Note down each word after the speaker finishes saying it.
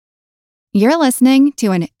You're listening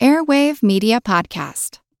to an Airwave Media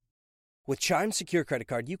Podcast. With Chime Secure Credit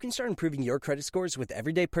Card, you can start improving your credit scores with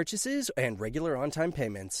everyday purchases and regular on-time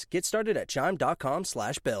payments. Get started at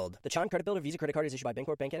Chime.com/build. The Chime Credit Builder Visa Credit Card is issued by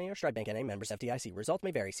Bancorp Bank N.A. or Stride Bank N.A. Members FDIC. Results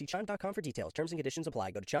may vary. See Chime.com for details. Terms and conditions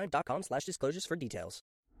apply. Go to Chime.com/disclosures for details.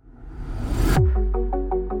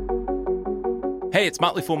 Hey, it's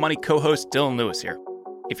Motley Fool Money co-host Dylan Lewis here.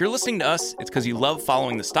 If you're listening to us, it's because you love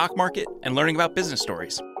following the stock market and learning about business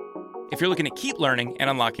stories. If you're looking to keep learning and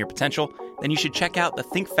unlocking your potential, then you should check out the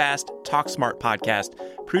Think Fast, Talk Smart podcast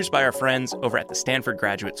produced by our friends over at the Stanford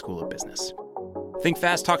Graduate School of Business. Think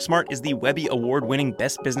Fast, Talk Smart is the Webby Award-winning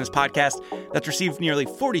best business podcast that's received nearly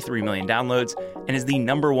 43 million downloads and is the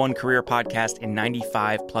 #1 career podcast in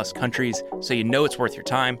 95-plus countries, so you know it's worth your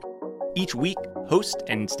time. Each week, host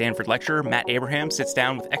and Stanford lecturer Matt Abraham sits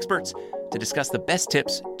down with experts to discuss the best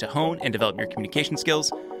tips to hone and develop your communication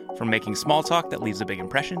skills, from making small talk that leaves a big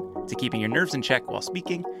impression, to keeping your nerves in check while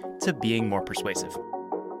speaking, to being more persuasive.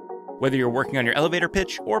 Whether you're working on your elevator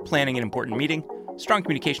pitch or planning an important meeting, strong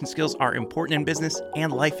communication skills are important in business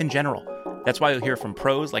and life in general. That's why you'll hear from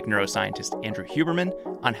pros like neuroscientist Andrew Huberman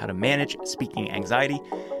on how to manage speaking anxiety,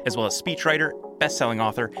 as well as speechwriter, best-selling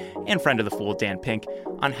author, and friend of the Fool Dan Pink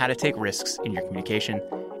on how to take risks in your communication,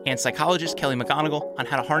 and psychologist Kelly McGonigal on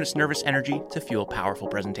how to harness nervous energy to fuel powerful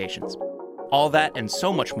presentations. All that and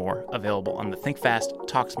so much more available on the Think Fast,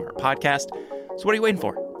 Talk Smart podcast. So what are you waiting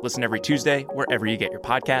for? Listen every Tuesday wherever you get your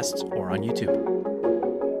podcasts or on YouTube.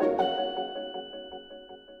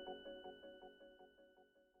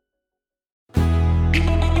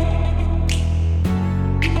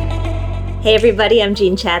 Hey everybody, I'm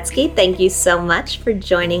Jean Chatzky. Thank you so much for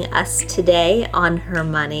joining us today on Her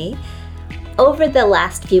Money. Over the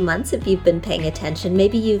last few months, if you've been paying attention,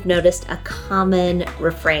 maybe you've noticed a common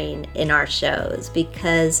refrain in our shows,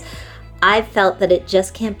 because I've felt that it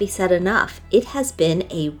just can't be said enough. It has been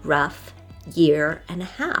a rough year and a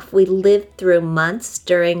half. We lived through months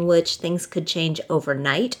during which things could change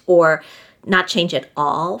overnight or not change at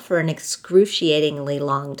all for an excruciatingly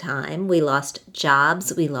long time. We lost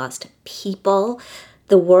jobs, we lost people.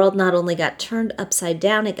 The world not only got turned upside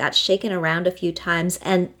down, it got shaken around a few times,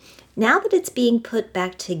 and now that it's being put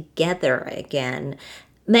back together again,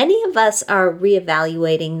 many of us are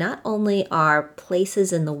reevaluating not only our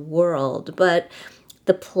places in the world, but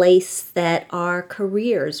the place that our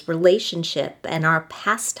careers, relationship, and our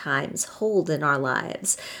pastimes hold in our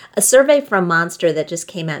lives. A survey from Monster that just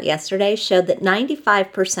came out yesterday showed that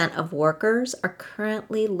 95% of workers are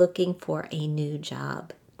currently looking for a new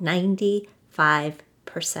job.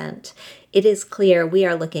 95%. It is clear we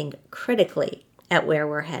are looking critically at where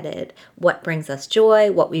we're headed, what brings us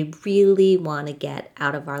joy, what we really want to get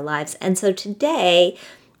out of our lives. And so today,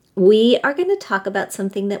 we are going to talk about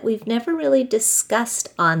something that we've never really discussed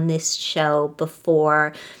on this show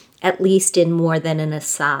before, at least in more than an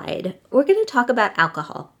aside. We're going to talk about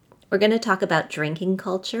alcohol. We're going to talk about drinking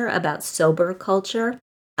culture, about sober culture,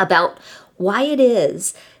 about why it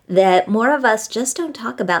is that more of us just don't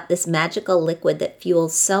talk about this magical liquid that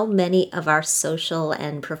fuels so many of our social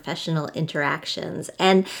and professional interactions.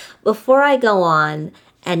 And before I go on,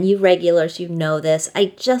 and you regulars, you know this,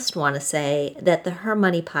 I just want to say that the Her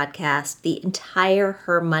Money podcast, the entire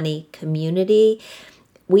Her Money community,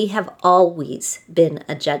 we have always been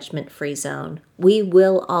a judgment-free zone. We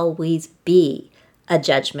will always be a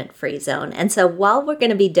judgment-free zone. And so while we're going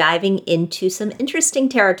to be diving into some interesting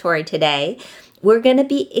territory today, we're going to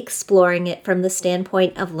be exploring it from the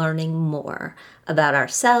standpoint of learning more about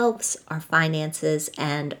ourselves, our finances,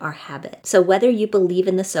 and our habits. So whether you believe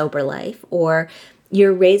in the sober life or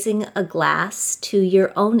you're raising a glass to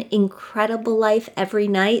your own incredible life every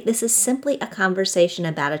night, this is simply a conversation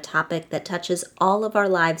about a topic that touches all of our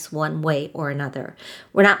lives one way or another.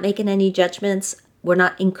 We're not making any judgments. We're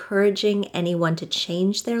not encouraging anyone to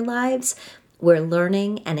change their lives. We're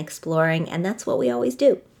learning and exploring, and that's what we always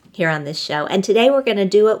do here on this show. And today we're going to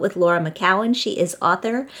do it with Laura McKowen. She is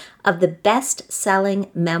author of the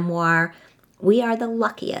best-selling memoir, We Are the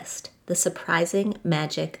Luckiest: The Surprising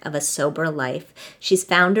Magic of a Sober Life. She's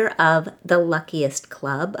founder of The Luckiest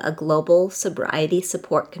Club, a global sobriety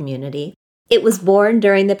support community. It was born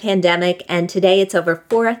during the pandemic, and today it's over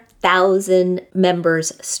 4,000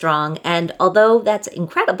 members strong. And although that's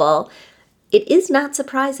incredible, it is not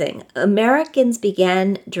surprising. Americans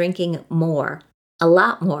began drinking more, a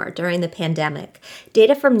lot more, during the pandemic.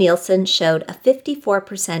 Data from Nielsen showed a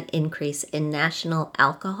 54% increase in national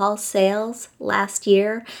alcohol sales last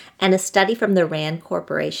year, and a study from the RAND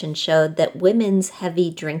Corporation showed that women's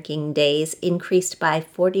heavy drinking days increased by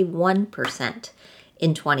 41%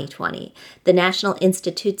 in 2020. The National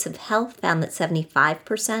Institutes of Health found that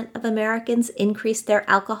 75% of Americans increased their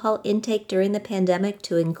alcohol intake during the pandemic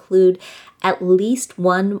to include at least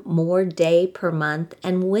one more day per month,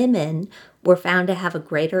 and women were found to have a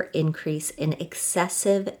greater increase in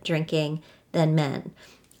excessive drinking than men.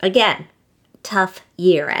 Again, tough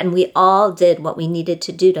year, and we all did what we needed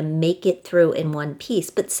to do to make it through in one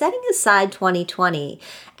piece. But setting aside 2020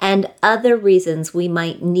 and other reasons we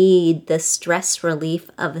might need the stress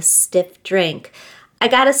relief of a stiff drink, I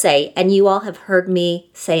gotta say, and you all have heard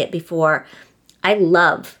me say it before, I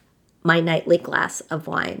love my nightly glass of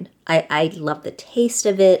wine. I love the taste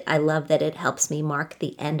of it. I love that it helps me mark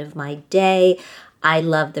the end of my day. I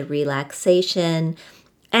love the relaxation.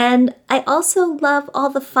 And I also love all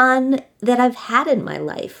the fun that I've had in my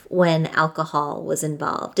life when alcohol was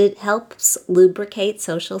involved. It helps lubricate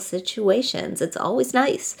social situations. It's always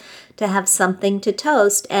nice to have something to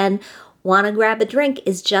toast, and want to grab a drink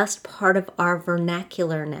is just part of our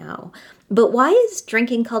vernacular now. But why is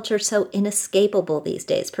drinking culture so inescapable these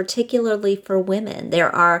days, particularly for women?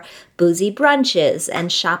 There are boozy brunches and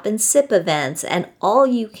shop and sip events and all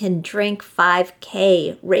you can drink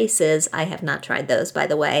 5K races. I have not tried those, by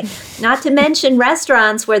the way. Not to mention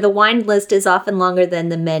restaurants where the wine list is often longer than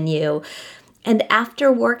the menu. And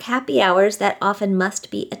after work happy hours that often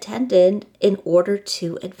must be attended in order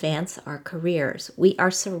to advance our careers. We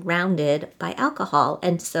are surrounded by alcohol,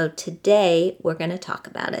 and so today we're going to talk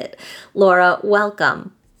about it. Laura,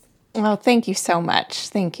 welcome. Well, thank you so much.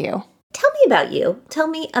 Thank you. Tell me about you. Tell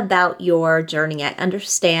me about your journey. I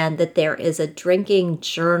understand that there is a drinking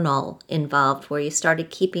journal involved where you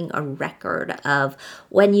started keeping a record of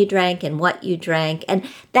when you drank and what you drank. And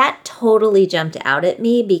that totally jumped out at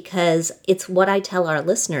me because it's what I tell our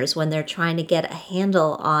listeners when they're trying to get a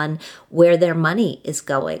handle on where their money is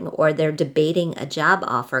going or they're debating a job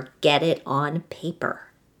offer. Get it on paper.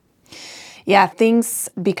 Yeah, things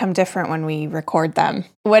become different when we record them.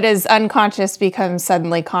 What is unconscious becomes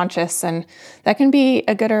suddenly conscious, and that can be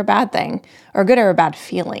a good or a bad thing, or a good or a bad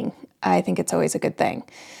feeling. I think it's always a good thing.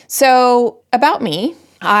 So about me,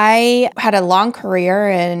 I had a long career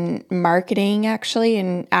in marketing, actually,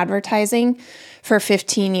 in advertising for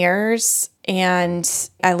 15 years, and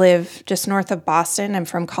I live just north of Boston. I'm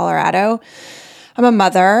from Colorado. I'm a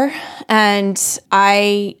mother, and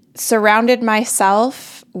I surrounded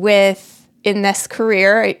myself with in this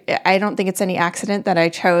career, I don't think it's any accident that I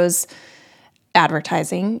chose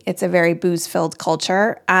advertising. It's a very booze-filled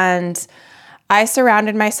culture. And I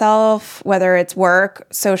surrounded myself, whether it's work,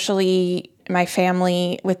 socially, my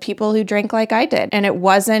family, with people who drank like I did. And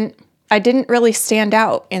I didn't really stand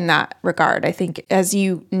out in that regard. I think, as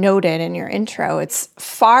you noted in your intro, it's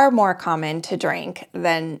far more common to drink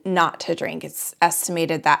than not to drink. It's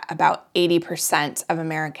estimated that about 80% of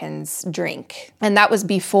Americans drink. And that was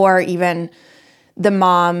before even the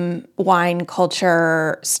mom wine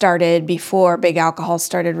culture started, before big alcohol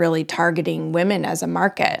started really targeting women as a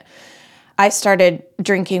market. I started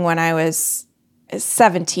drinking when I was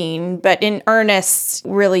 17, but in earnest,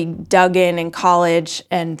 really dug in college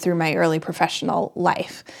and through my early professional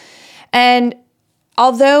life. And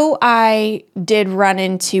although I did run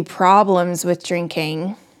into problems with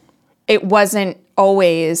drinking, it wasn't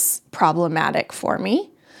always problematic for me.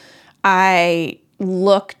 I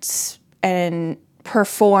looked and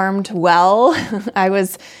performed well. I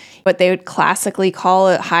was what they would classically call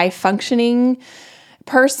a high-functioning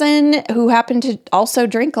person who happened to also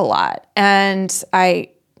drink a lot. And I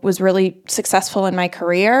was really successful in my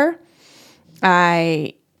career.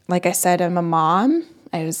 Like I said, I'm a mom.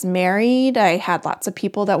 I was married. I had lots of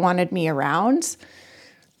people that wanted me around,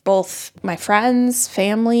 both my friends,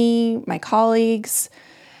 family, my colleagues.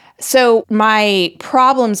 So my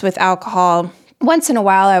problems with alcohol, once in a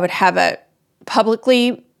while I would have a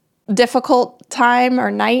publicly difficult time or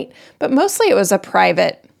night, but mostly it was a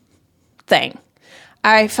private thing.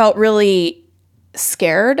 I felt really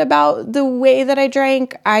scared about the way that I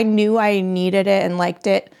drank. I knew I needed it and liked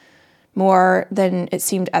it more than it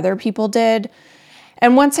seemed other people did.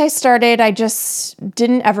 And once I started, I just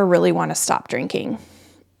didn't ever really want to stop drinking.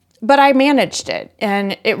 But I managed it,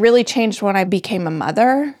 and it really changed when I became a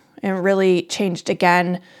mother, and it really changed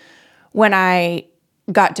again when I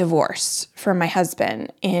got divorced from my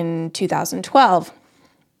husband in 2012.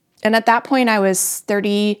 And at that point, I was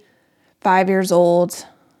 35 years old.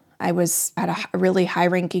 I was at a really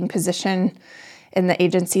high-ranking position in the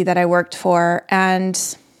agency that I worked for,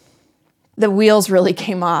 and the wheels really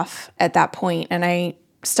came off at that point, and I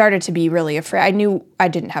started to be really afraid. I knew I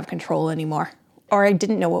didn't have control anymore, or I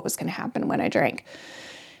didn't know what was going to happen when I drank.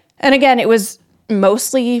 And again, it was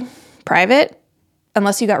mostly private.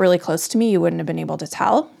 unless you got really close to me, you wouldn't have been able to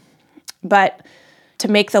tell. But to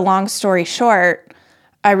make the long story short,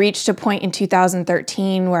 I reached a point in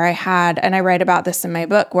 2013 where I had, and I write about this in my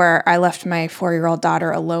book, where I left my 4-year-old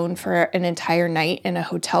daughter alone for an entire night in a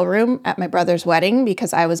hotel room at my brother's wedding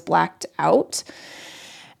because I was blacked out.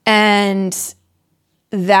 And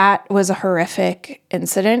that was a horrific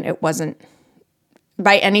incident. It wasn't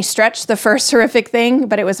by any stretch the first horrific thing,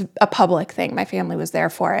 but it was a public thing. My family was there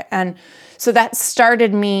for it. And so that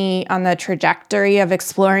started me on the trajectory of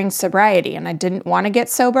exploring sobriety. And I didn't want to get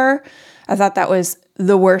sober. I thought that was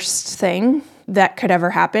the worst thing that could ever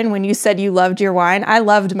happen. When you said you loved your wine, I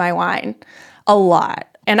loved my wine a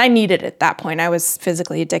lot. And I needed it at that point. I was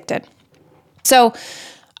physically addicted. So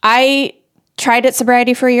I tried at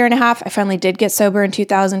sobriety for a year and a half. I finally did get sober in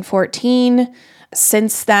 2014.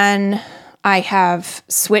 Since then, I have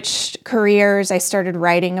switched careers. I started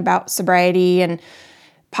writing about sobriety and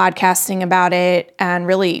podcasting about it. And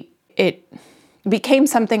really, it became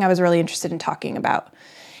something I was really interested in talking about.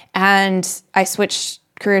 And I switched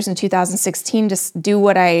careers in 2016 to do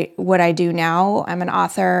what I do now. I'm an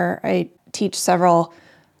author. I teach several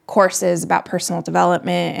courses about personal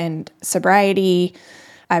development and sobriety.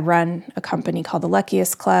 I run a company called The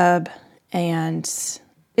Luckiest Club, and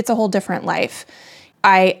it's a whole different life.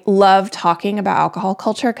 I love talking about alcohol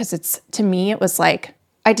culture because to me, it was like,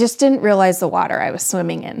 I just didn't realize the water I was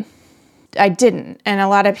swimming in. I didn't, and a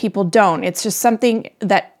lot of people don't. It's just something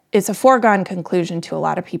that it's a foregone conclusion to a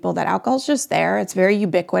lot of people that alcohol's just there. It's very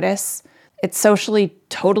ubiquitous. It's socially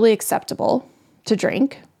totally acceptable to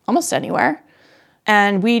drink almost anywhere.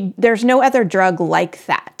 And there's no other drug like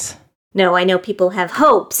that. No, I know people have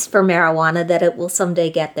hopes for marijuana that it will someday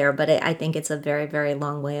get there, but I think it's a very, very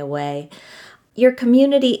long way away. Your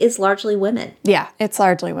community is largely women. Yeah, it's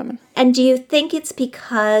largely women. And do you think it's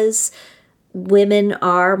because women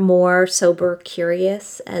are more sober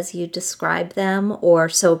curious, as you describe them, or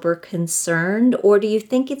sober concerned? Or do you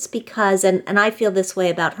think it's because, and I feel this way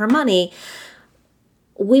about Her Money,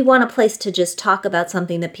 we want a place to just talk about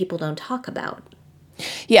something that people don't talk about?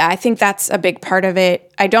 Yeah, I think that's a big part of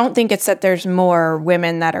it. I don't think it's that there's more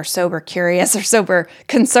women that are sober curious or sober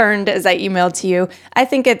concerned, as I emailed to you. I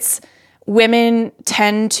think it's women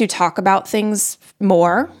tend to talk about things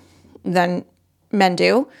more than men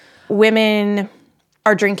do. Women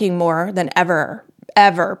are drinking more than ever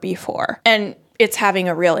before. And it's having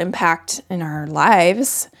a real impact in our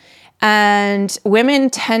lives. And women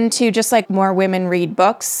tend to, just like more women read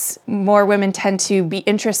books, more women tend to be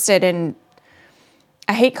interested in,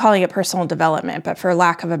 I hate calling it personal development, but for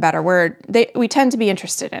lack of a better word, we tend to be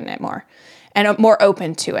interested in it more and more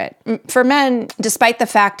open to it. For men, despite the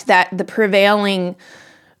fact that the prevailing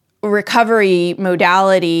recovery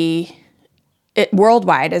modality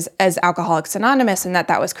worldwide as Alcoholics Anonymous, and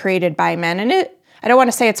that was created by men. And I don't want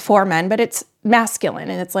to say it's for men, but it's masculine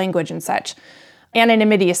in its language and such.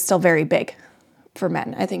 Anonymity is still very big for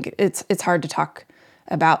men. I think it's hard to talk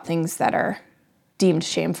about things that are deemed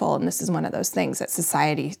shameful, and this is one of those things that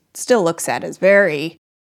society still looks at as very,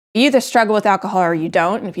 you either struggle with alcohol or you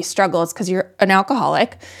don't, and if you struggle, it's because you're an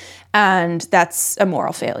alcoholic, and that's a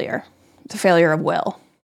moral failure. It's a failure of will.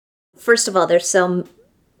 First of all, there's so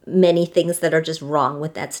many things that are just wrong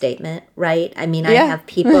with that statement, right? I mean, I have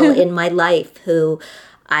people in my life who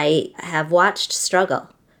I have watched struggle.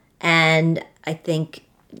 And I think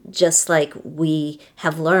just like we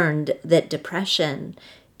have learned that depression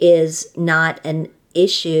is not an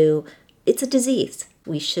issue, it's a disease.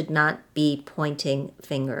 We should not be pointing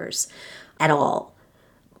fingers at all.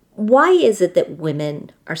 Why is it that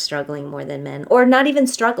women are struggling more than men? Or not even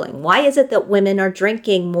struggling? Why is it that women are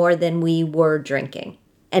drinking more than we were drinking?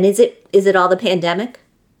 And is it all the pandemic?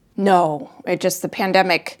 No, the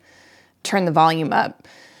pandemic turned the volume up.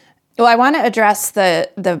 Well, I want to address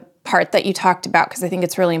the part that you talked about because I think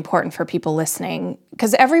it's really important for people listening.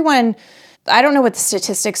 Because everyone, I don't know what the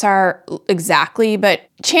statistics are exactly, but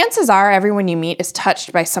chances are everyone you meet is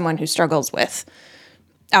touched by someone who struggles with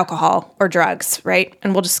alcohol or drugs, right?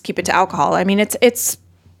 And we'll just keep it to alcohol. I mean,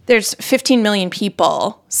 there's 15 million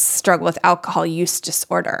people struggle with alcohol use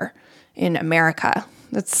disorder in America.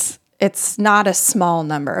 It's not a small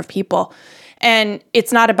number of people. And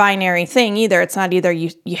it's not a binary thing either. It's not either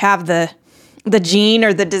you have the gene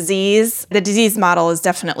or the disease. The disease model is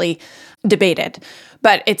definitely debated.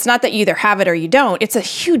 But it's not that you either have it or you don't. It's a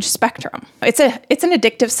huge spectrum. It's an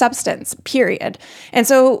addictive substance, period. And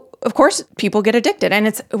so, of course, people get addicted.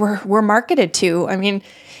 And we're marketed to. I mean,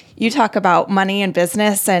 you talk about money and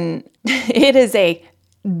business, and it is a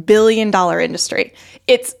billion-dollar industry.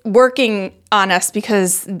 It's working on us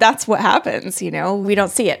because that's what happens, we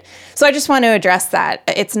don't see it. So I just want to address that.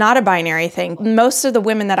 It's not a binary thing. Most of the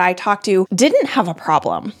women that I talked to didn't have a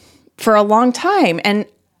problem for a long time. And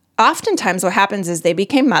oftentimes what happens is they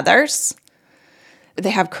became mothers,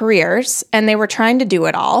 they have careers, and they were trying to do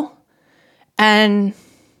it all. And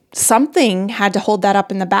something had to hold that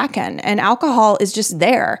up in the back end. And alcohol is just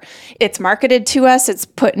there. It's marketed to us. It's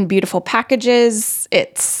put in beautiful packages.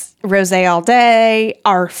 It's rosé all day.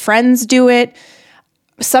 Our friends do it.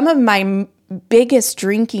 Some of my biggest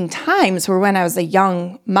drinking times were when I was a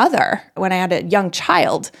young mother, when I had a young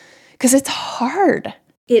child, because it's hard.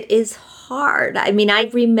 It is hard. I mean, I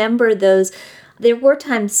remember those. There were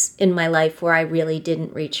times in my life where I really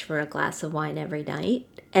didn't reach for a glass of wine every night.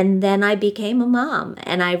 And then I became a mom.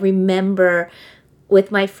 And I remember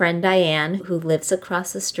with my friend Diane, who lives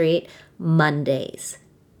across the street, Mondays,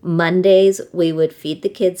 we would feed the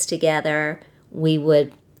kids together. We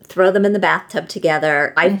would throw them in the bathtub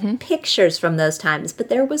together. I have pictures from those times, but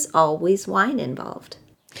there was always wine involved.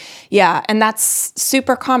 Yeah, and that's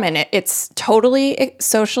super common. It's totally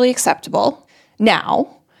socially acceptable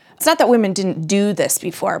now. It's not that women didn't do this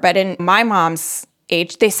before, but in my mom's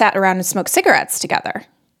age, they sat around and smoked cigarettes together.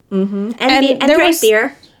 Mm-hmm. And drank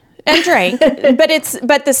beer. And drank.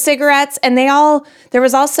 but the cigarettes, and there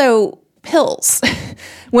was also pills.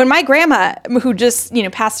 When my grandma, who just,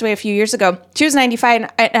 passed away a few years ago, she was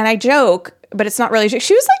 95, and I joke, but it's not really true.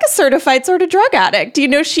 She was like a certified sort of drug addict.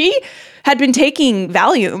 She had been taking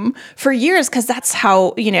Valium for years because that's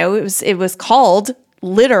how, it was called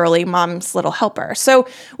literally Mom's Little Helper. So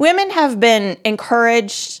women have been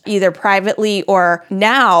encouraged either privately or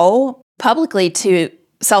now publicly to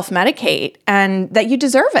self-medicate, and that you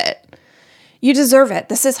deserve it. You deserve it.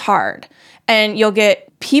 This is hard. And you'll get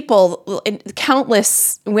people,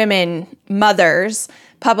 countless women, mothers,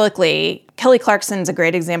 publicly. Kelly Clarkson's a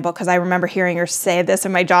great example because I remember hearing her say this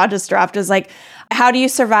and my jaw just dropped. It was like, how do you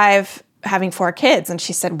survive having 4 kids? And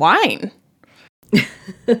she said, wine.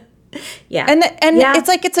 Yeah. And it's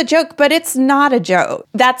like, it's a joke, but it's not a joke.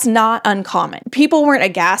 That's not uncommon. People weren't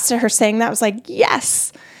aghast at her saying that. I was like,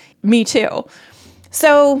 yes, me too.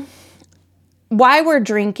 So why we're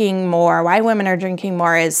drinking more, why women are drinking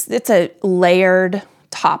more it's a layered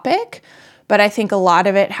topic, but I think a lot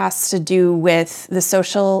of it has to do with the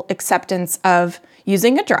social acceptance of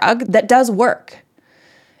using a drug that does work.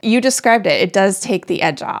 You described it. It does take the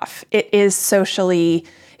edge off. It is social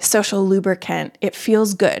lubricant. It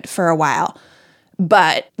feels good for a while,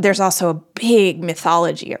 but there's also a big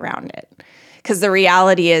mythology around it because the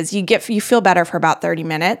reality is you feel better for about 30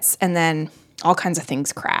 minutes and then all kinds of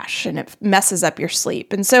things crash and it messes up your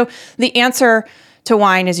sleep. And so the answer to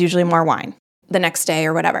wine is usually more wine the next day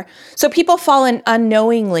or whatever. So people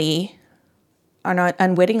unwittingly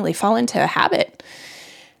fall into a habit.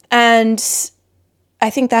 And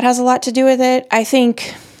I think that has a lot to do with it. I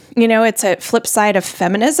think, it's a flip side of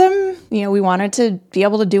feminism. We wanted to be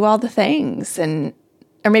able to do all the things or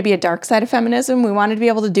maybe a dark side of feminism. We wanted to be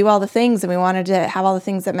able to do all the things and we wanted to have all the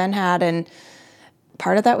things that men had. And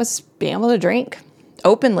part of that was being able to drink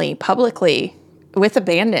openly, publicly, with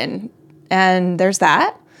abandon. And there's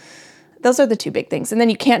that. Those are the 2 big things. And then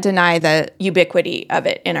you can't deny the ubiquity of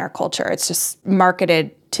it in our culture. It's just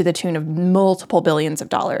marketed to the tune of multiple billions of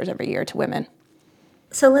dollars every year to women.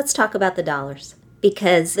 So let's talk about the dollars,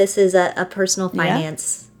 because this is a personal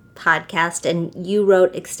finance podcast, and you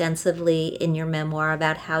wrote extensively in your memoir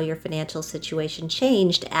about how your financial situation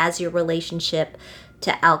changed as your relationship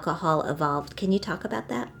to alcohol evolved. Can you talk about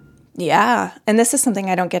that? Yeah. And this is something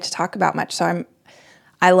I don't get to talk about much, so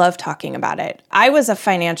I love talking about it. I was a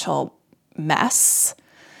financial mess.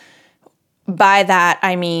 By that,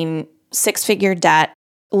 I mean 6-figure debt,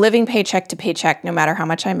 living paycheck to paycheck no matter how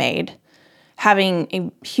much I made, having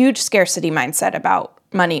a huge scarcity mindset about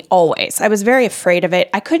money always. I was very afraid of it.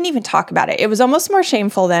 I couldn't even talk about it. It was almost more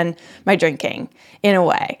shameful than my drinking in a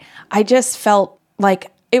way. I just felt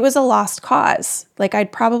like it was a lost cause. Like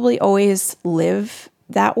I'd probably always live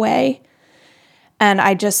that way. And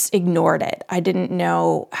I just ignored it. I didn't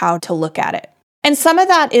know how to look at it. And some of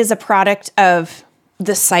that is a product of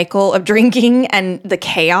the cycle of drinking and the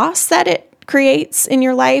chaos that it creates in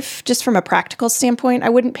your life, just from a practical standpoint. I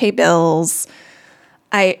wouldn't pay bills.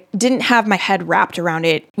 I didn't have my head wrapped around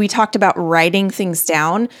it. We talked about writing things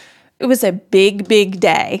down. It was a big, big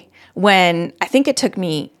day when I think it took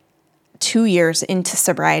me 2 years into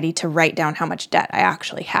sobriety to write down how much debt I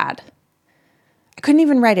actually had. I couldn't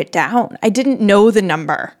even write it down. I didn't know the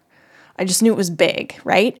number. I just knew it was big,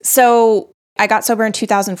 right? So I got sober in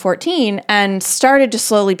 2014 and started to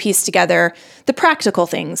slowly piece together the practical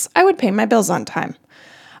things. I would pay my bills on time.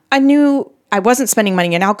 I knew I wasn't spending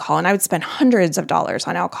money on alcohol, and I would spend hundreds of dollars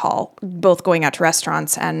on alcohol, both going out to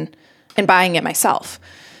restaurants and buying it myself.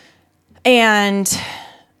 And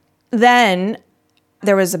then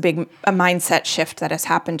there was a mindset shift that has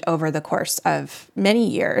happened over the course of many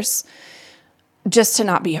years, just to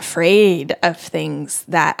not be afraid of things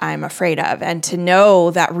that I'm afraid of, and to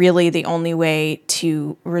know that really the only way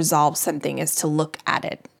to resolve something is to look at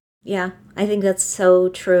it. Yeah, I think that's so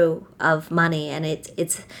true of money, and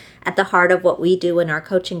it's at the heart of what we do in our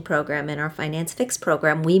coaching program, in our Finance Fix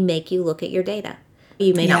program. We make you look at your data.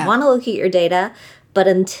 You may not want to look at your data, but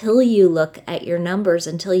until you look at your numbers,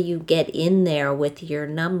 until you get in there with your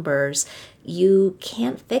numbers, you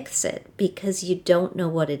can't fix it because you don't know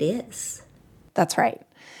what it is. That's right.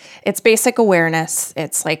 It's basic awareness.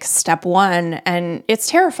 It's like step one, and it's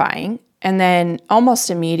terrifying. And then almost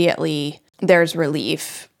immediately there's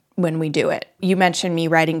relief when we do it. You mentioned me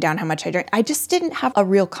writing down how much I drank. I just didn't have a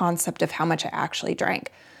real concept of how much I actually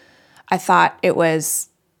drank. I thought it was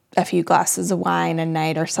a few glasses of wine a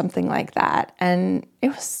night or something like that. And it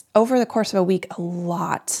was, over the course of a week, a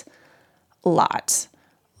lot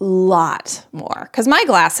more. Because my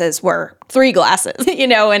glasses were 3 glasses,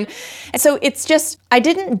 and so it's just, I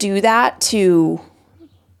didn't do that to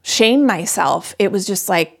shame myself. It was just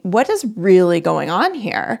like, what is really going on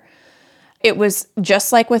here? It was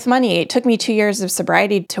just like with money. It took me 2 years of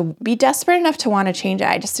sobriety to be desperate enough to want to change it.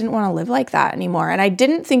 I just didn't want to live like that anymore. And I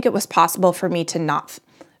didn't think it was possible for me to not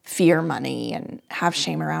fear money and have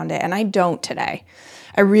shame around it. And I don't today.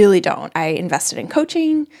 I really don't. I invested in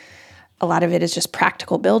coaching. A lot of it is just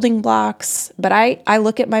practical building blocks. But I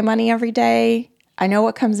look at my money every day. I know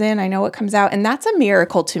what comes in. I know what comes out. And that's a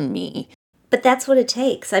miracle to me. But that's what it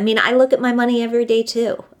takes. I mean, I look at my money every day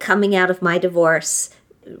too. Coming out of my divorce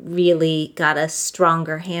really got a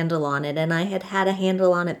stronger handle on it. And I had a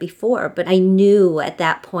handle on it before, but I knew at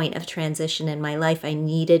that point of transition in my life, I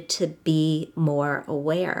needed to be more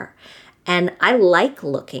aware. And I like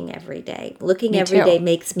looking every day. Looking every day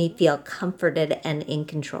makes me feel comforted and in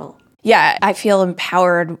control. Yeah, I feel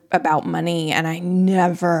empowered about money, and I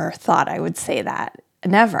never thought I would say that.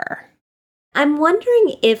 Never. I'm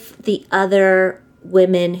wondering if the other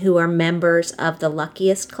women who are members of the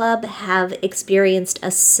Luckiest Club have experienced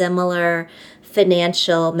a similar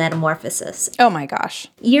financial metamorphosis. Oh my gosh.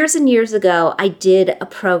 Years and years ago, I did a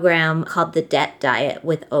program called The Debt Diet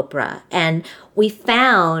with Oprah. And we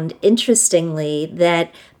found, interestingly,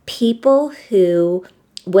 that people who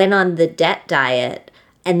went on the debt diet,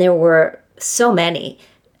 and there were so many,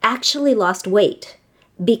 actually lost weight.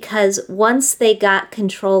 Because once they got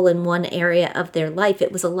control in one area of their life,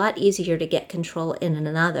 it was a lot easier to get control in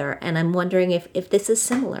another. And I'm wondering if this is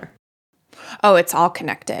similar. Oh, it's all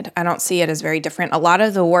connected. I don't see it as very different. A lot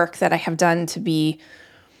of the work that I have done a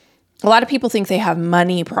lot of people think they have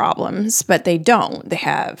money problems, but they don't. They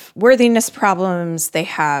have worthiness problems. They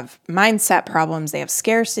have mindset problems. They have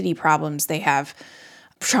scarcity problems. They have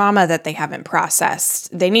trauma that they haven't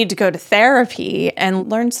processed. They need to go to therapy and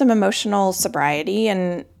learn some emotional sobriety.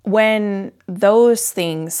 And when those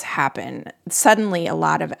things happen, suddenly a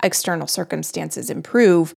lot of external circumstances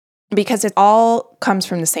improve because it all comes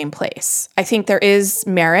from the same place. I think there is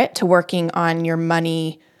merit to working on your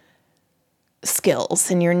money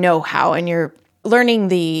skills and your know-how, and you're learning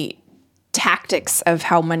the tactics of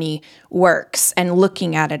how money works and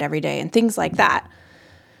looking at it every day and things like that.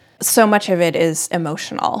 So much of it is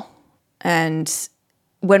emotional. And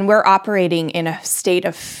when we're operating in a state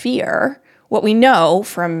of fear, what we know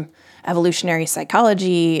from evolutionary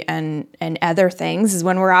psychology and other things is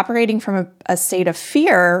when we're operating from a state of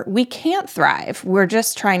fear, we can't thrive. We're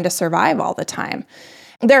just trying to survive all the time.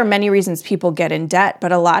 There are many reasons people get in debt,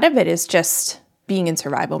 but a lot of it is just being in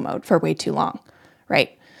survival mode for way too long,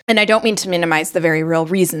 right? And I don't mean to minimize the very real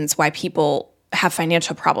reasons why people have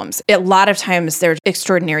financial problems. A lot of times there's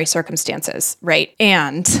extraordinary circumstances, right?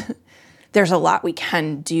 And there's a lot we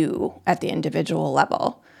can do at the individual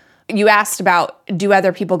level. You asked about, do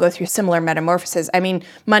other people go through similar metamorphoses? I mean,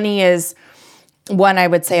 money is one, I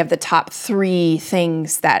would say, of the top 3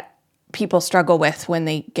 things that people struggle with when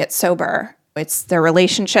they get sober. It's their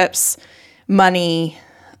relationships, money,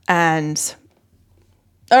 and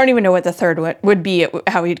I don't even know what the third would be,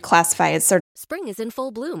 how we'd classify it. Spring is in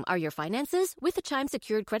full bloom. Are your finances? With the Chime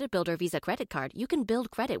Secured Credit Builder Visa Credit Card, you can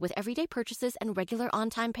build credit with everyday purchases and regular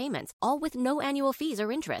on-time payments, all with no annual fees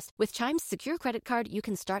or interest. With Chime's Secure Credit Card, you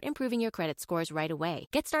can start improving your credit scores right away.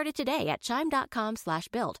 Get started today at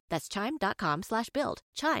Chime.com/build. That's Chime.com/build.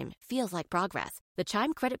 Chime feels like progress. The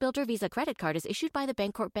Chime Credit Builder Visa Credit Card is issued by the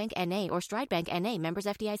Bancorp Bank N.A. or Stride Bank N.A. members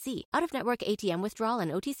FDIC. Out-of-network ATM withdrawal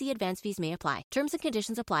and OTC advance fees may apply. Terms and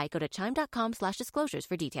conditions apply. Go to chime.com/disclosures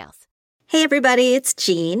for details. Hey everybody, it's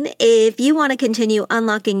Jean. If you want to continue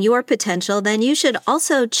unlocking your potential, then you should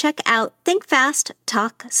also check out Think Fast,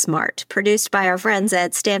 Talk Smart, produced by our friends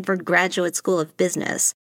at Stanford Graduate School of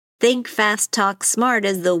Business. Think Fast, Talk Smart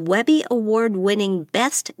is the Webby Award-winning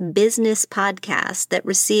Best Business podcast that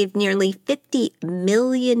received nearly 50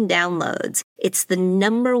 million downloads. It's the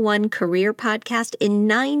 #1 career podcast in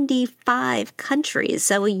 95 countries,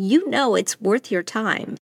 so you know it's worth your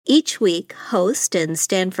time. Each week, host and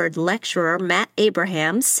Stanford lecturer Matt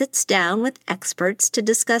Abraham sits down with experts to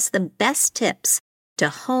discuss the best tips to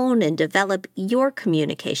hone and develop your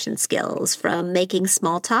communication skills, from making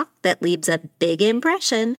small talk that leaves a big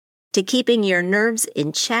impression to keeping your nerves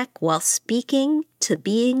in check while speaking, to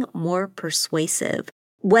being more persuasive.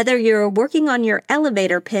 Whether you're working on your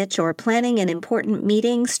elevator pitch or planning an important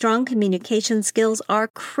meeting, strong communication skills are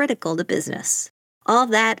critical to business. All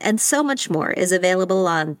that and so much more is available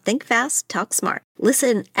on Think Fast, Talk Smart.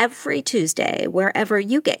 Listen every Tuesday wherever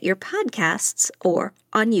you get your podcasts or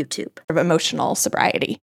on YouTube. Of emotional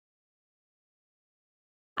sobriety.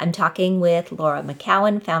 I'm talking with Laura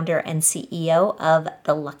McCowan, founder and CEO of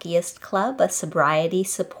The Luckiest Club, a sobriety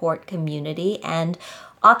support community, and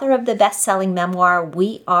author of the best-selling memoir,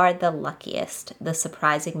 We Are the Luckiest, The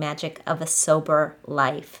Surprising Magic of a Sober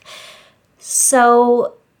Life.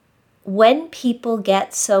 So when people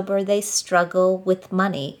get sober, they struggle with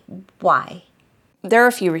money. Why? There are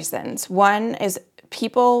a few reasons. One is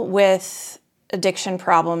people with addiction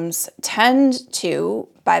problems tend to,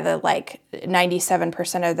 by the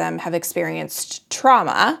 97% of them, have experienced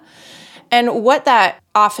trauma. And what that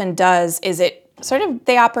often does is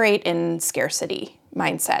they operate in scarcity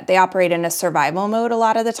mindset. They operate in a survival mode a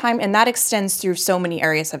lot of the time, and that extends through so many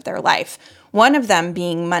areas of their life. One of them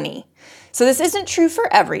being money. So this isn't true for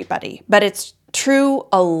everybody, but it's true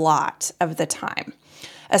a lot of the time,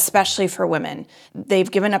 especially for women. They've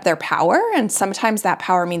given up their power, and sometimes that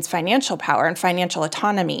power means financial power and financial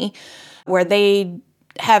autonomy, where they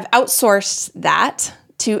have outsourced that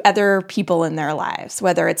to other people in their lives,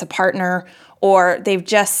 whether it's a partner or they've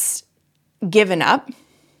just given up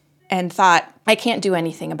and thought, I can't do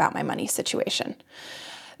anything about my money situation.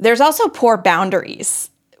 There's also poor boundaries.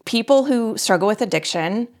 People who struggle with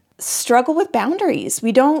addiction struggle with boundaries.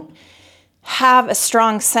 We don't have a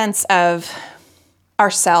strong sense of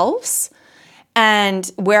ourselves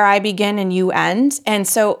and where I begin and you end. And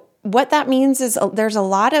so what that means is there's a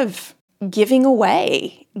lot of giving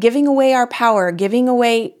away our power, giving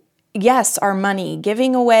away, yes, our money,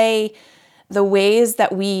 giving away the ways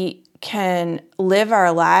that we can live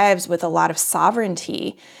our lives with a lot of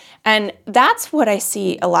sovereignty. And that's what I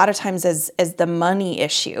see a lot of times as the money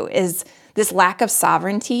issue, is this lack of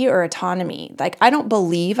sovereignty or autonomy. I don't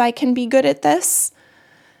believe I can be good at this,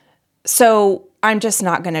 so I'm just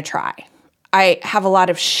not going to try. I have a lot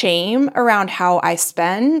of shame around how I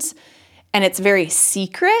spend, and it's very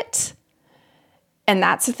secret. And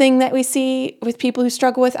that's the thing that we see with people who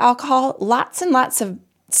struggle with alcohol. Lots and lots of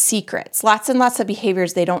secrets, lots and lots of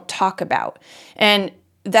behaviors they don't talk about. And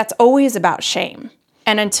that's always about shame.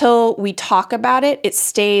 And until we talk about it, it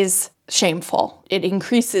stays shameful. It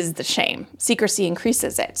increases the shame. Secrecy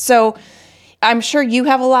increases it. So I'm sure you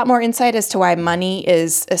have a lot more insight as to why money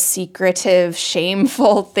is a secretive,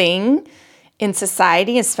 shameful thing in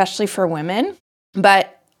society, especially for women.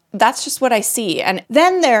 But that's just what I see. And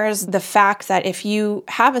then there's the fact that if you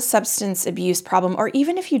have a substance abuse problem, or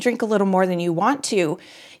even if you drink a little more than you want to,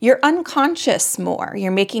 you're unconscious more.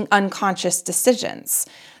 You're making unconscious decisions.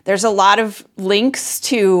 There's a lot of links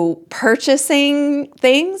to purchasing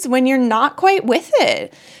things when you're not quite with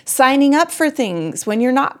it, signing up for things when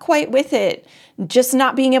you're not quite with it, just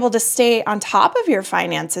not being able to stay on top of your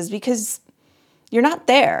finances because you're not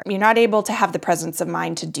there. You're not able to have the presence of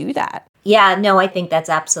mind to do that. Yeah, no, I think that's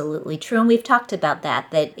absolutely true. And we've talked about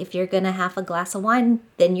that if you're going to have a glass of wine,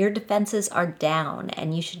 then your defenses are down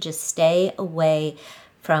and you should just stay away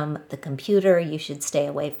from the computer. You should stay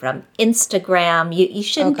away from Instagram. You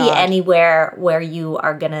shouldn't be anywhere where you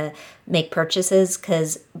are going to make purchases,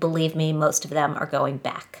 because believe me, most of them are going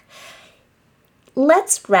back.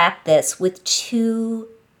 Let's wrap this with 2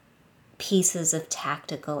 pieces of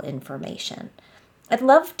tactical information. I'd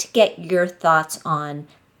love to get your thoughts on,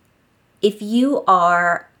 if you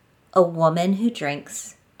are a woman who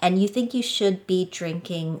drinks and you think you should be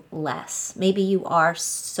drinking less, maybe you are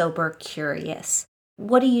sober curious,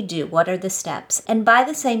 what do you do? What are the steps? And by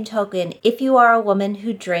the same token, if you are a woman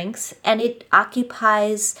who drinks and it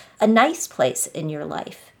occupies a nice place in your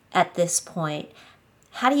life, at this point.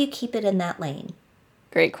 How do you keep it in that lane?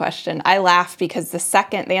 Great question. I laugh because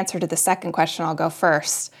the answer to the second question, I'll go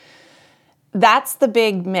first. That's the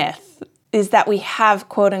big myth, is that we have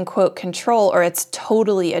quote unquote control, or it's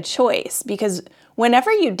totally a choice. Because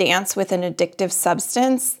whenever you dance with an addictive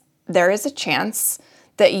substance, there is a chance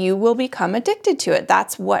that you will become addicted to it.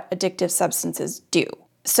 That's what addictive substances do.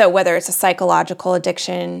 So whether it's a psychological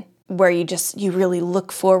addiction where you really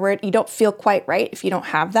look forward, you don't feel quite right if you don't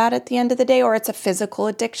have that at the end of the day, or it's a physical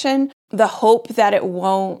addiction, the hope that it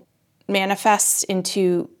won't manifest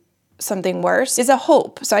into something worse is a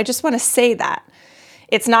hope. So I just want to say that.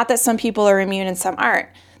 It's not that some people are immune and some aren't.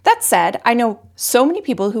 That said, I know so many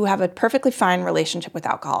people who have a perfectly fine relationship with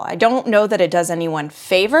alcohol. I don't know that it does anyone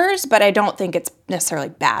favors, but I don't think it's necessarily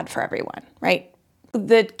bad for everyone, right?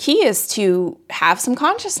 The key is to have some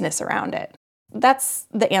consciousness around it. That's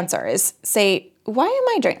the answer, is say, why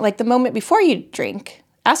am I drinking? Like the moment before you drink,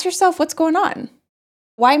 ask yourself, what's going on?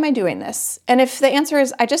 Why am I doing this? And if the answer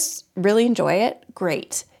is, I just really enjoy it,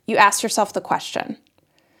 great. You ask yourself the question.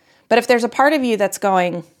 But if there's a part of you that's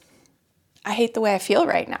going, I hate the way I feel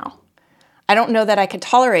right now. I don't know that I could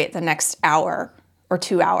tolerate the next hour or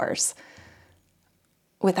 2 hours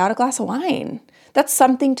without a glass of wine. That's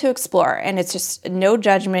something to explore. And it's just no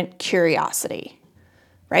judgment, curiosity,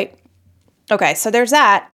 right? Okay, so there's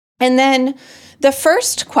that. And then the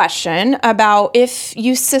first question about if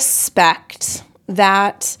you suspect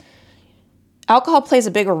that alcohol plays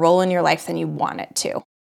a bigger role in your life than you want it to.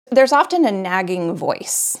 There's often a nagging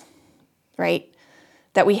voice, right,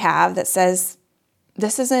 that we have that says,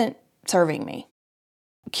 this isn't serving me.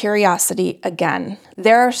 Curiosity again.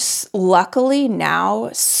 There's luckily now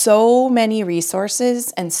so many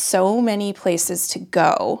resources and so many places to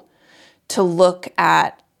go to look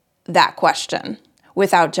at that question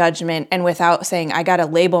without judgment and without saying, I got to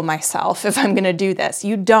label myself if I'm going to do this.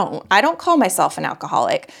 You don't. I don't call myself an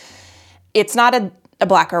alcoholic. It's not a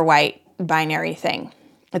black or white binary thing.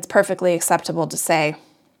 It's perfectly acceptable to say,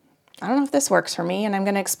 I don't know if this works for me, and I'm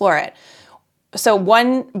going to explore it. So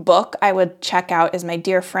one book I would check out is my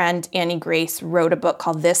dear friend Annie Grace wrote a book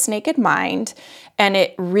called This Naked Mind, and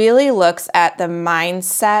it really looks at the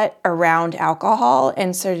mindset around alcohol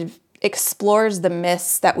and sort of explores the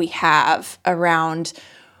myths that we have around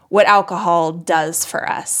what alcohol does for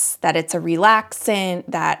us, that it's a relaxant,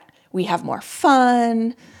 that we have more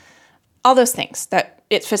fun, all those things, that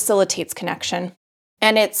it facilitates connection.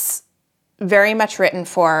 And it's very much written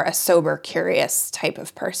for a sober, curious type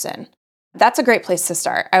of person. That's a great place to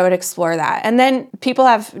start. I would explore that. And then people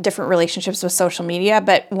have different relationships with social media,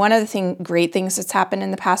 but one of the great things that's happened in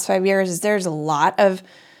the past 5 years is there's a lot of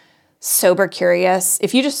sober curious.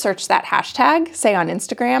 If you just search that hashtag, say on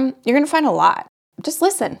Instagram, you're going to find a lot. Just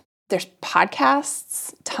listen. There's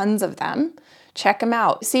podcasts, tons of them. Check them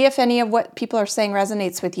out. See if any of what people are saying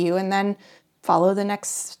resonates with you, and then follow the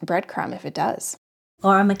next breadcrumb if it does.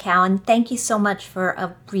 Laura McKowen, thank you so much for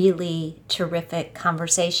a really terrific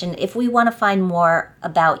conversation. If we want to find more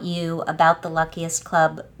about you, about the Luckiest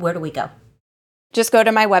Club, where do we go? Just go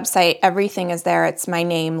to my website. Everything is there. It's my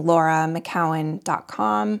name,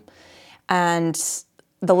 lauramckowen.com. And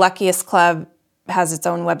the Luckiest Club has its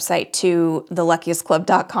own website too,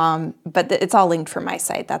 theluckiestclub.com. But it's all linked from my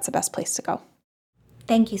site. That's the best place to go.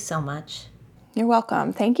 Thank you so much. You're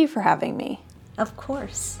welcome. Thank you for having me. Of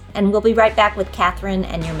course. And we'll be right back with Catherine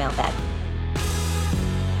and your mailbag.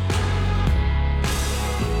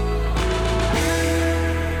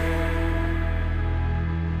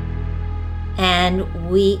 And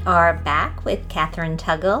we are back with Catherine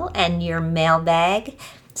Tuggle and your mailbag.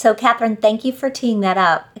 So, Catherine, thank you for teeing that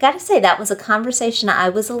up. I got to say, that was a conversation I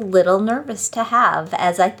was a little nervous to have,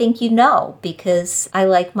 as I think you know, because I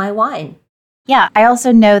like my wine. Yeah, I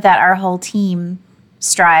also know that our whole team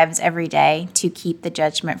strives every day to keep the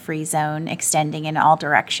judgment-free zone extending in all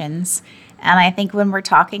directions. And I think when we're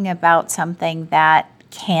talking about something that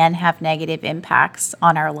can have negative impacts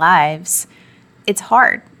on our lives, it's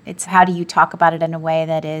hard. It's how do you talk about it in a way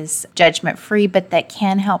that is judgment-free, but that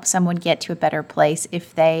can help someone get to a better place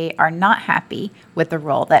if they are not happy with the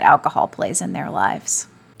role that alcohol plays in their lives.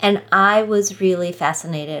 And I was really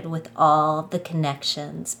fascinated with all the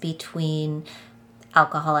connections between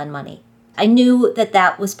alcohol and money. I knew that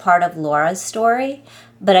that was part of Laura's story,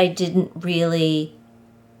 but I didn't really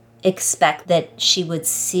expect that she would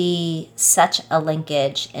see such a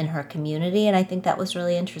linkage in her community, and I think that was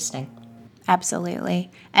really interesting. Absolutely.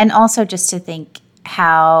 And also just to think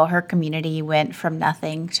how her community went from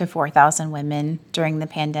nothing to 4,000 women during the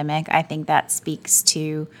pandemic. I think that speaks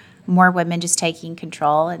to more women just taking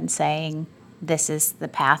control and saying, this is the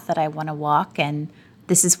path that I want to walk, and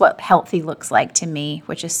this is what healthy looks like to me,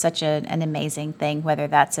 which is such an amazing thing, whether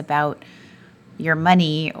that's about your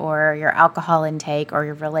money or your alcohol intake or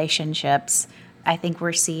your relationships. I think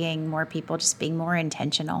we're seeing more people just being more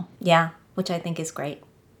intentional. Yeah, which I think is great.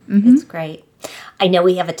 It's great. I know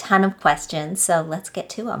we have a ton of questions, so let's get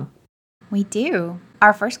to them. We do.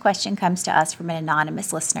 Our first question comes to us from an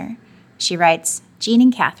anonymous listener. She writes, Jean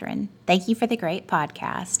and Catherine, thank you for the great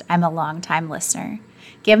podcast. I'm a longtime listener.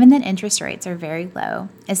 Given that interest rates are very low,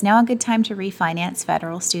 is now a good time to refinance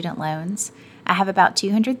federal student loans? I have about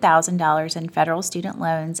 $200,000 in federal student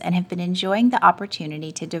loans and have been enjoying the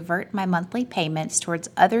opportunity to divert my monthly payments towards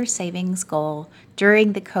other savings goal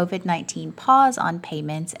during the COVID-19 pause on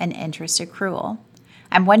payments and interest accrual.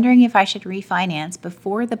 I'm wondering if I should refinance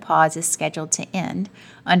before the pause is scheduled to end,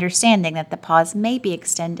 understanding that the pause may be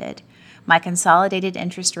extended. My consolidated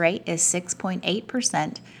interest rate is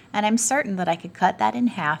 6.8%, and I'm certain that I could cut that in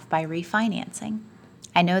half by refinancing.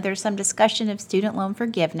 I know there's some discussion of student loan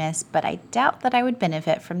forgiveness, but I doubt that I would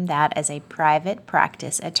benefit from that as a private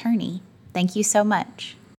practice attorney. Thank you so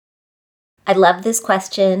much. I love this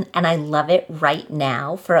question, and I love it right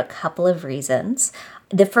now for a couple of reasons.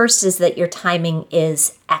 The first is that your timing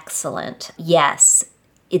is excellent. Yes,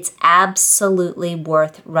 it's absolutely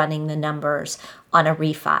worth running the numbers on a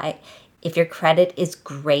refi. If your credit is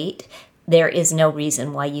great, there is no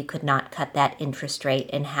reason why you could not cut that interest rate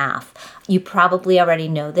in half. You probably already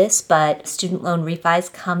know this, but student loan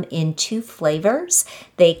refis come in two flavors.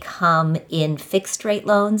 They come in fixed rate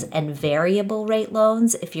loans and variable rate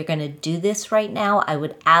loans. If you're going to do this right now, I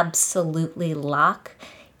would absolutely lock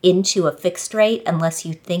into a fixed rate unless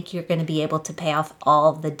you think you're going to be able to pay off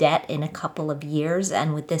all the debt in a couple of years.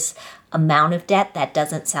 And with this amount of debt, that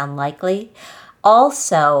doesn't sound likely.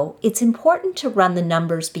 Also, it's important to run the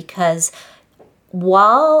numbers because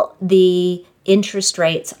while the interest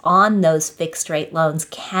rates on those fixed rate loans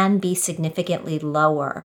can be significantly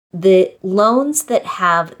lower, the loans that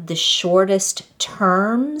have the shortest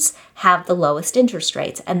terms have the lowest interest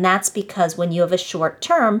rates. And that's because when you have a short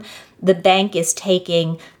term, the bank is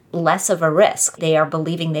taking less of a risk. They are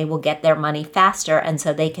believing they will get their money faster, and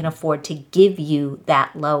so they can afford to give you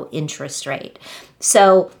that low interest rate.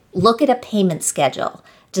 So look at a payment schedule.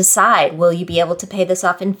 Decide, will you be able to pay this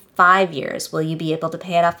off in 5 years? Will you be able to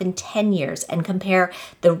pay it off in 10 years? And compare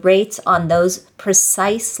the rates on those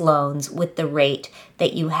precise loans with the rate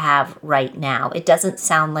that you have right now. It doesn't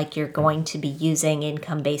sound like you're going to be using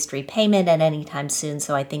income-based repayment at any time soon,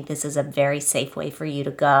 so I think this is a very safe way for you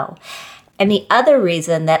to go. And the other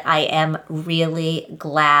reason that I am really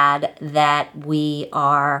glad that we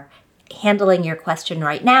are handling your question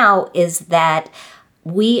right now is that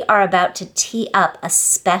we are about to tee up a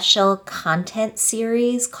special content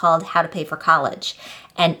series called How to Pay for College.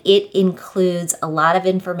 And it includes a lot of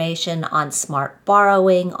information on smart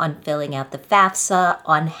borrowing, on filling out the FAFSA,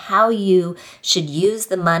 on how you should use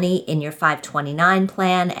the money in your 529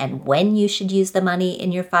 plan and when you should use the money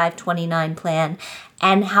in your 529 plan,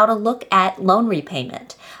 and how to look at loan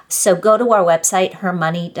repayment. So go to our website,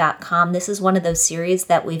 hermoney.com. This is one of those series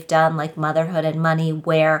that we've done like Motherhood and Money,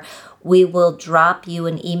 where we will drop you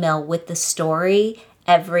an email with the story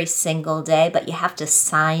every single day, but you have to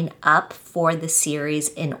sign up for the series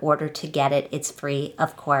in order to get it. It's free,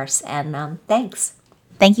 of course, and thanks.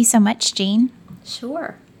 Thank you so much, Jean.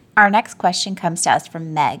 Sure. Our next question comes to us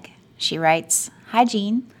from Meg. She writes, Hi,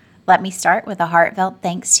 Jean. Let me start with a heartfelt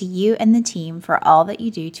thanks to you and the team for all that you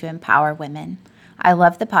do to empower women. I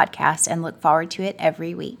love the podcast and look forward to it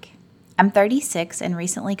every week. I'm 36 and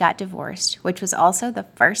recently got divorced, which was also the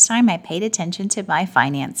first time I paid attention to my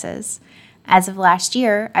finances. As of last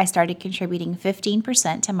year, I started contributing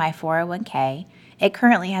 15% to my 401k. It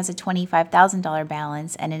currently has a $25,000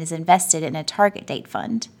 balance and it is invested in a target date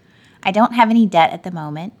fund. I don't have any debt at the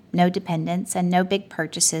moment, no dependents, and no big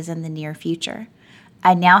purchases in the near future.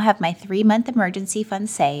 I now have my 3-month emergency fund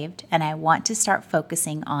saved, and I want to start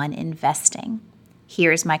focusing on investing.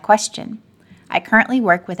 Here's my question. I currently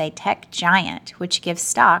work with a tech giant, which gives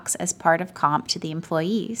stocks as part of comp to the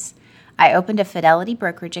employees. I opened a Fidelity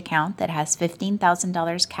brokerage account that has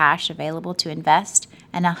 $15,000 cash available to invest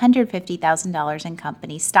and $150,000 in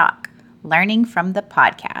company stock, learning from the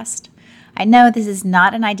podcast. I know this is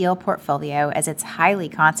not an ideal portfolio as it's highly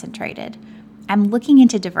concentrated. I'm looking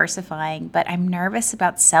into diversifying, but I'm nervous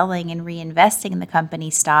about selling and reinvesting in the company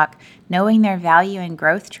stock, knowing their value and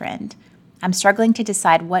growth trend. I'm struggling to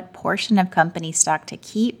decide what portion of company stock to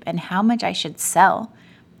keep and how much I should sell.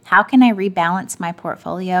 How can I rebalance my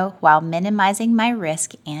portfolio while minimizing my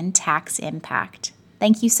risk and tax impact?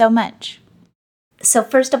 Thank you so much. So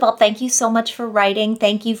first of all, thank you so much for writing.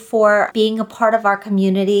 Thank you for being a part of our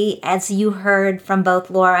community. As you heard from both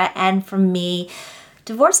Laura and from me,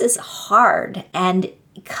 divorce is hard, and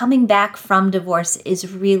coming back from divorce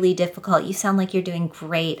is really difficult. You sound like you're doing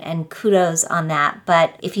great, and kudos on that.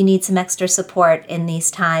 But if you need some extra support in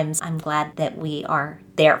these times, I'm glad that we are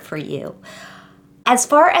there for you. As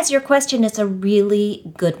far as your question, it's a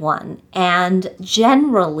really good one. And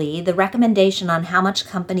generally, the recommendation on how much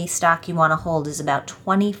company stock you want to hold is about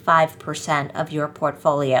 25% of your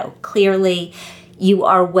portfolio. Clearly, you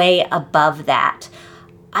are way above that.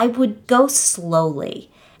 I would go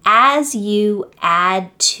slowly. As you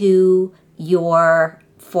add to your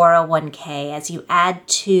 401k, as you add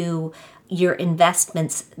to your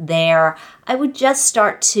investments there, I would just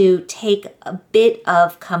start to take a bit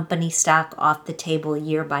of company stock off the table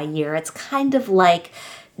year by year. It's kind of like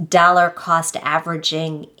dollar cost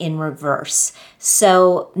averaging in reverse.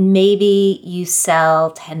 So maybe you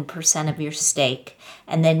sell 10% of your stake,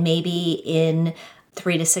 and then maybe in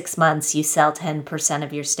 3 to 6 months, you sell 10%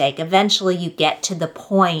 of your stake. Eventually, you get to the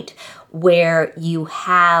point where you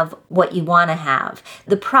have what you want to have.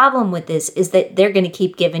 The problem with this is that they're going to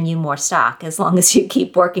keep giving you more stock as long as you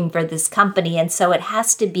keep working for this company. And so it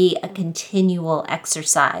has to be a continual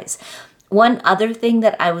exercise. One other thing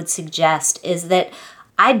that I would suggest is that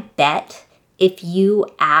I bet if you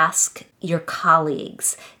ask your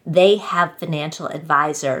colleagues, they have financial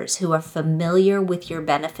advisors who are familiar with your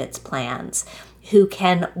benefits plans, who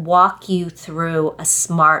can walk you through a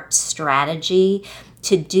smart strategy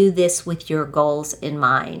to do this with your goals in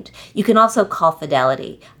mind. You can also call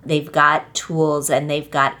Fidelity. They've got tools and they've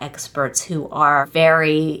got experts who are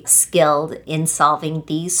very skilled in solving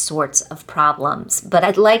these sorts of problems. But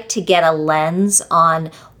I'd like to get a lens on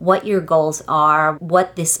what your goals are,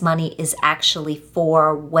 what this money is actually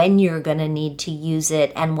for, when you're going to need to use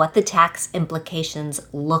it, and what the tax implications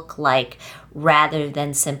look like, rather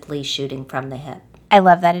than simply shooting from the hip. I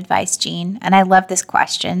love that advice, Jean. And I love this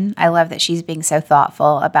question. I love that she's being so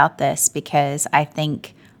thoughtful about this, because I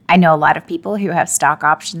know a lot of people who have stock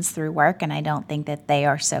options through work, and I don't think that they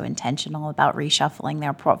are so intentional about reshuffling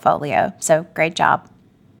their portfolio. So great job.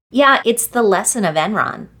 Yeah, it's the lesson of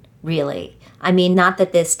Enron, really. I mean, not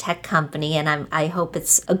that this tech company, and I hope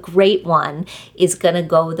it's a great one, is going to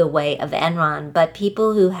go the way of Enron, but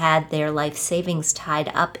people who had their life savings tied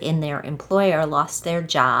up in their employer lost their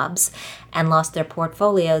jobs and lost their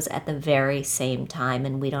portfolios at the very same time.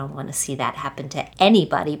 And we don't want to see that happen to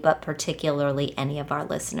anybody, but particularly any of our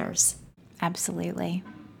listeners. Absolutely.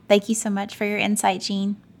 Thank you so much for your insight,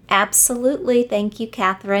 Jean. Absolutely. Thank you,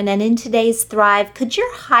 Catherine. And in today's Thrive, could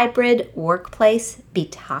your hybrid workplace be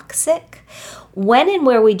toxic? When and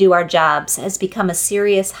where we do our jobs has become a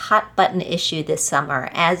serious hot button issue this summer.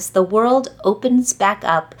 As the world opens back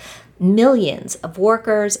up, millions of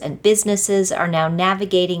workers and businesses are now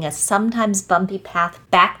navigating a sometimes bumpy path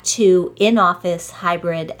back to in-office,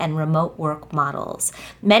 hybrid, and remote work models.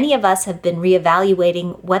 Many of us have been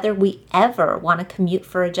reevaluating whether we ever want to commute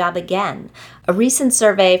for a job again. A recent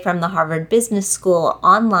survey from the Harvard Business School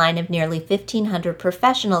online of nearly 1,500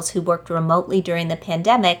 professionals who worked remotely during the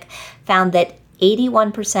pandemic found that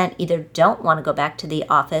 81% either don't want to go back to the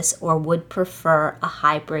office or would prefer a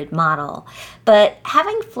hybrid model. But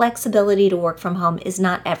having flexibility to work from home is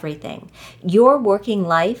not everything. Your working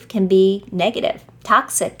life can be negative,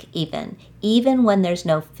 toxic even when there's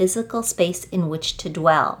no physical space in which to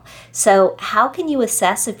dwell. So how can you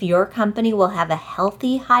assess if your company will have a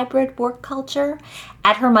healthy hybrid work culture?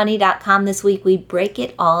 At hermoney.com this week, we break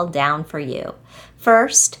it all down for you.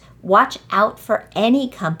 First, watch out for any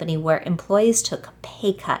company where employees took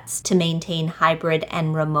pay cuts to maintain hybrid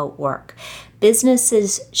and remote work.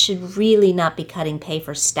 Businesses should really not be cutting pay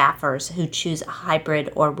for staffers who choose a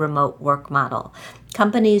hybrid or remote work model.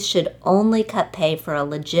 Companies should only cut pay for a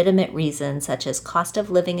legitimate reason, such as cost of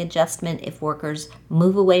living adjustment if workers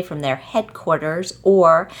move away from their headquarters,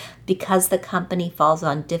 or because the company falls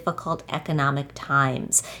on difficult economic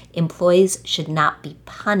times. Employees should not be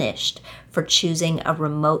punished for choosing a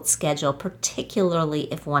remote schedule, particularly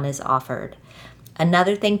if one is offered.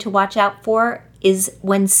 Another thing to watch out for is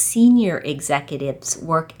when senior executives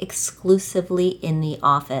work exclusively in the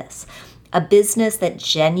office. A business that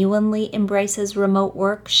genuinely embraces remote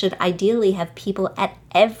work should ideally have people at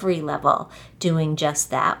every level doing just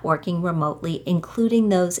that, working remotely, including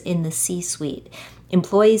those in the C-suite.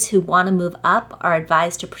 Employees who want to move up are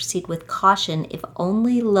advised to proceed with caution if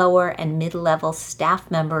only lower and mid-level staff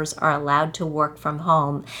members are allowed to work from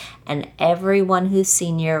home, and everyone who's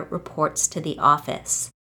senior reports to the office.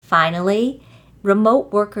 Finally,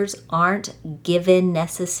 remote workers aren't given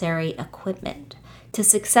necessary equipment. To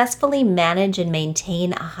successfully manage and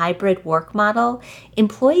maintain a hybrid work model,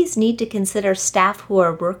 employees need to consider staff who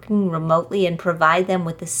are working remotely and provide them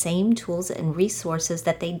with the same tools and resources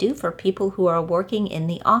that they do for people who are working in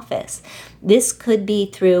the office. This could be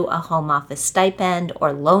through a home office stipend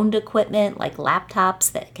or loaned equipment like laptops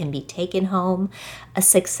that can be taken home. A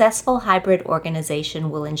successful hybrid organization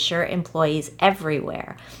will ensure employees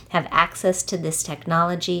everywhere have access to this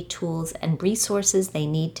technology, tools, and resources they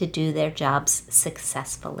need to do their jobs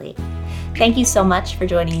successfully. Thank you so much for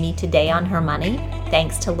joining me today on Her Money.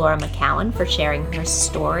 Thanks to Laura McCowan for sharing her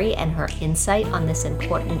story and her insight on this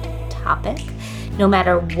important topic. No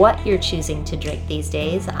matter what you're choosing to drink these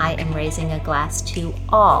days, I am raising a glass to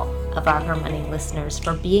all of our Her Money listeners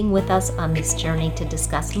for being with us on this journey to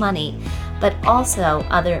discuss money, but also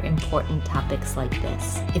other important topics like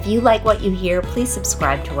this. If you like what you hear, please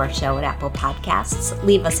subscribe to our show at Apple Podcasts.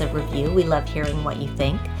 Leave us a review. We love hearing what you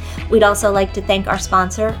think. We'd also like to thank our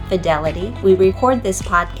sponsor, Fidelity. We record this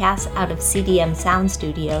podcast out of CDM Sound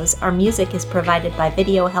Studios. Our music is provided by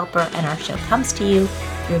Video Helper, and our show comes to you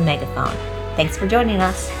through Megaphone. Thanks for joining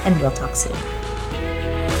us, and we'll talk soon.